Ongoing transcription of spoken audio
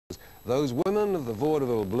Those Women of the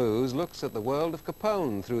Vaudeville Blues looks at the world of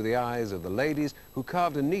Capone through the eyes of the ladies who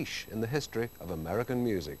carved a niche in the history of American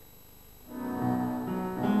music.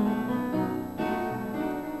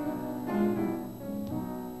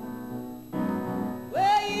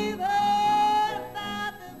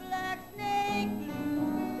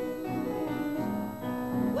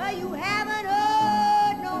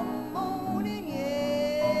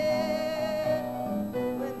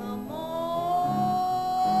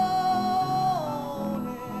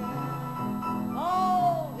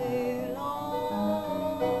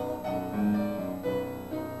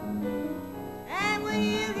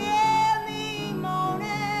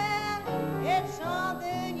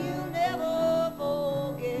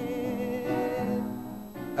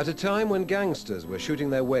 At a time when gangsters were shooting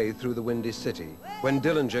their way through the Windy City, when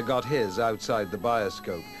Dillinger got his outside the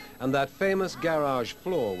bioscope, and that famous garage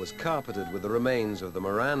floor was carpeted with the remains of the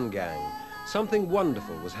Moran gang, something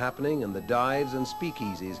wonderful was happening in the dives and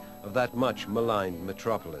speakeasies of that much maligned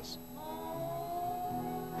metropolis.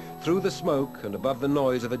 Through the smoke and above the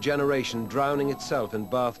noise of a generation drowning itself in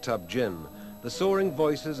bathtub gin, the soaring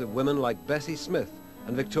voices of women like Bessie Smith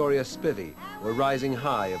and Victoria Spivey were rising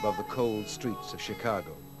high above the cold streets of Chicago.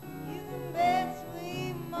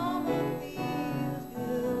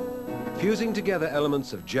 Fusing together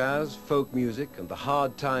elements of jazz, folk music, and the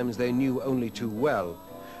hard times they knew only too well,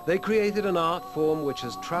 they created an art form which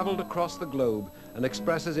has traveled across the globe and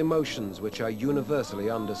expresses emotions which are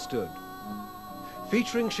universally understood.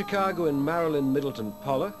 Featuring Chicago in Marylin Middleton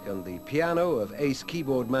Pollock and the piano of ace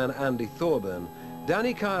keyboard man Andy Thorburn,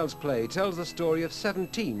 Danny Kyle's play tells the story of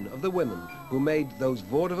 17 of the women who made those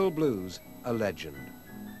vaudeville blues a legend.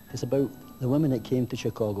 It's about the women that came to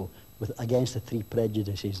Chicago against the three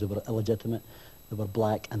prejudices. They were illegitimate, they were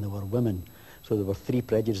black, and they were women. So there were three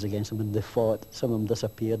prejudices against them, and they fought. Some of them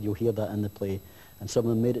disappeared, you'll hear that in the play, and some of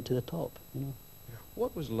them made it to the top, you know.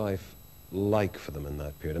 What was life like for them in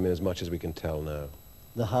that period? I mean, as much as we can tell now.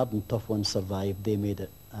 The hard and tough ones survived, they made it.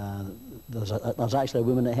 There's actually a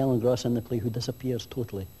woman at Helen Gross in the play who disappears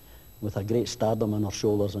totally, with a great stardom on her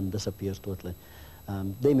shoulders, and disappears totally.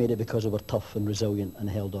 They made it because they were tough and resilient and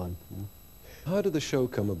held on. You know. How did the show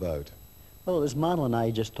come about? Well, it was Marylin and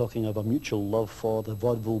I just talking of a mutual love for the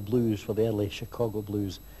vaudeville blues, for the early Chicago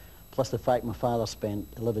blues, plus the fact my father spent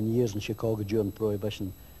 11 years in Chicago during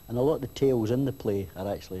Prohibition, and a lot of the tales in the play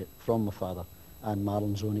are actually from my father and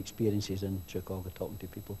Marylin's own experiences in Chicago talking to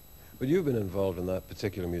people. But you've been involved in that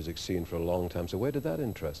particular music scene for a long time, so where did that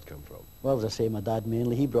interest come from? Well, as I say, my dad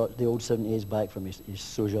mainly, he brought the old 70s back from his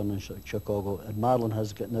sojourn in Chicago, and Marylin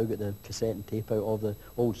has now got the cassette and tape out of the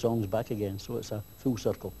old songs back again, so it's a full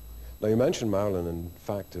circle. Now, you mentioned Marylin. In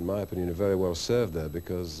fact, in my opinion, you're very well served there,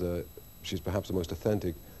 because she's perhaps the most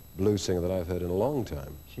authentic blues singer that I've heard in a long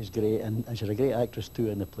time. She's great, and she's a great actress too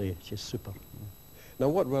in the play. She's super. Now,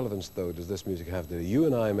 what relevance, though, does this music have to you? You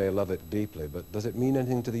and I may love it deeply, but does it mean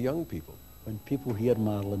anything to the young people? When people hear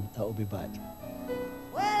Marylin, it'll be back.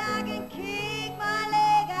 Well, I can kick my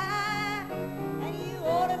leg out, and you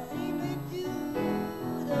ought to see me do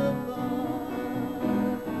the ball.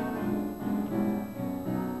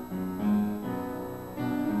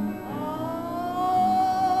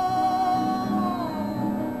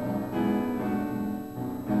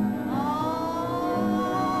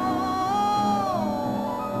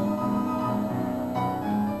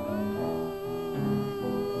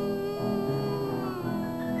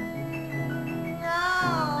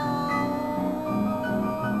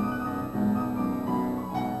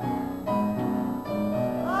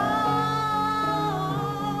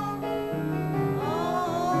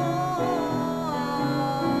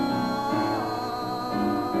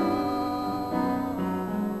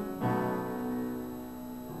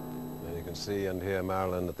 See and hear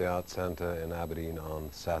Marylin at the Arts Centre in Aberdeen on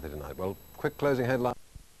Saturday night. Well, quick closing headline.